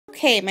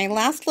Okay, my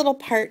last little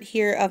part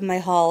here of my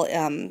haul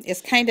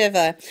is kind of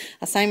a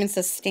Simon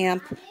Says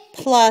stamp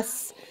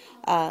plus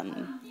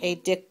a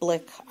Dick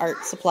Blick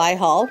art supply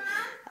haul.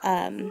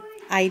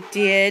 I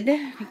did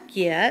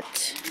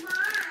get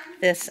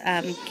this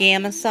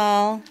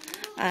Gamasol,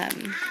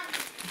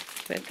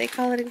 what did they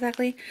call it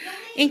exactly?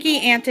 Inky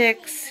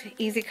Antics,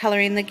 Easy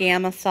Coloring the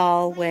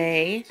Gamasol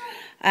Way.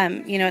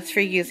 You know, it's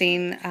for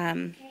using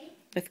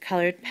with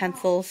colored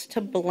pencils to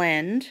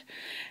blend.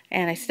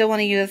 And I still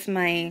want to use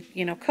my,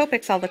 you know,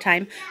 Copics all the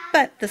time,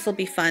 but this will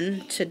be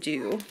fun to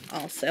do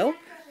also.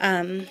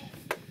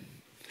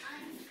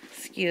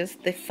 Excuse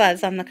the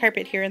fuzz on the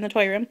carpet here in the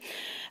toy room.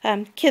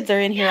 Kids are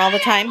in here all the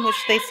time, which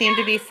they seem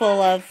to be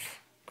full of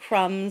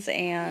crumbs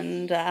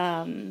and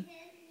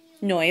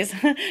noise.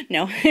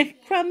 No,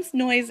 crumbs,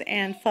 noise,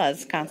 and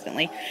fuzz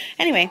constantly.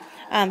 Anyway,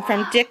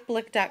 from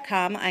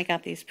dickblick.com, I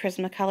got these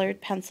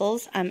Prismacolored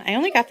pencils. I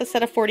only got the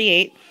set of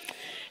 48,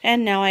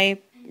 and now I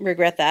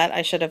regret that.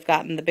 I should have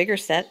gotten the bigger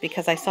set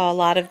because I saw a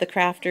lot of the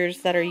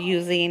crafters that are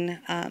using,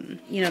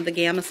 you know, the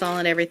Gamasol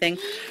and everything,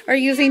 are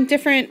using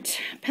different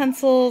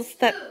pencils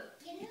that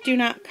do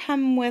not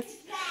come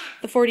with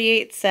the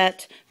 48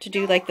 set to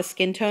do like the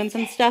skin tones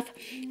and stuff.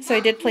 So I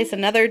did place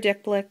another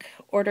Dick Blick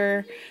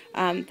order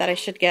that I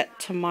should get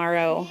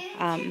tomorrow.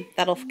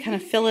 That'll kind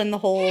of fill in the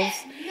holes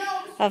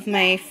of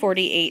my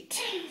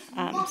 48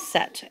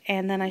 set,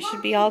 and then I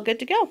should be all good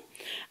to go.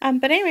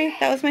 But anyway,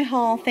 that was my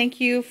haul.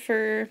 Thank you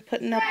for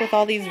putting up with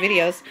all these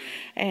videos,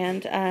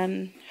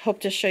 and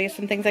hope to show you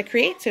some things I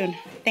create soon.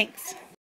 Thanks.